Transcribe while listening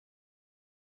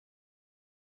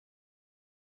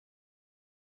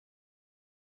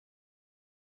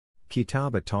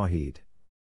Kitab at Tawheed.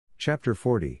 Chapter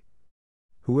 40.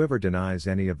 Whoever denies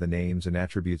any of the names and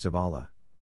attributes of Allah,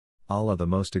 Allah the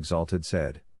Most Exalted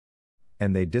said,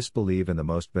 and they disbelieve in the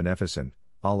Most Beneficent,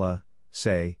 Allah,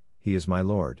 say, He is my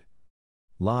Lord.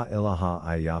 La ilaha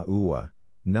illallah,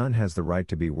 none has the right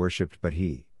to be worshipped but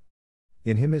He.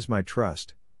 In Him is my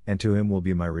trust, and to Him will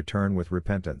be my return with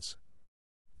repentance.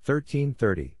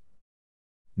 1330.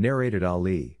 Narrated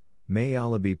Ali, may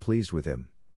Allah be pleased with him.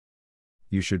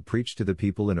 You should preach to the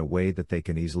people in a way that they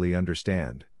can easily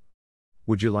understand.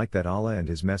 Would you like that Allah and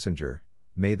His Messenger,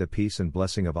 may the peace and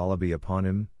blessing of Allah be upon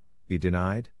him, be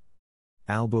denied?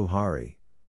 Al-Bukhari.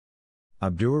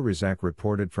 Abdur Razak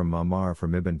reported from Ma'mar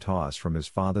from Ibn Taus from his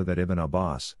father that Ibn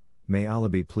Abbas, may Allah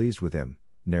be pleased with him,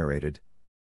 narrated.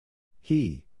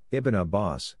 He, Ibn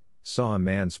Abbas, saw a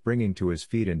man springing to his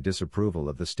feet in disapproval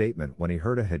of the statement when he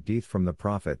heard a hadith from the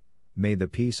Prophet, may the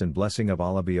peace and blessing of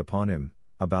Allah be upon him,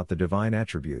 about the divine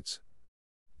attributes.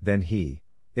 Then he,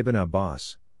 Ibn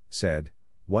Abbas, said,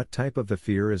 what type of the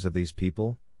fear is of these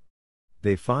people?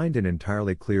 They find in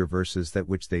entirely clear verses that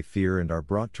which they fear and are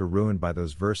brought to ruin by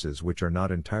those verses which are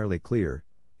not entirely clear,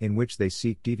 in which they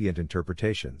seek deviant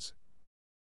interpretations.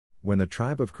 When the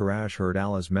tribe of Quraysh heard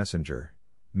Allah's Messenger,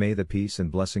 may the peace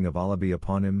and blessing of Allah be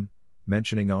upon him,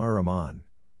 mentioning Ar-Rahman,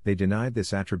 they denied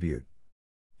this attribute.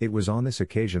 It was on this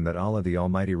occasion that Allah the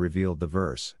Almighty revealed the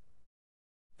verse.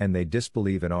 And they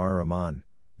disbelieve in Ar-Rahman,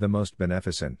 the Most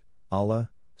Beneficent, Allah,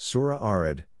 Surah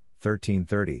Arad,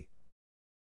 1330.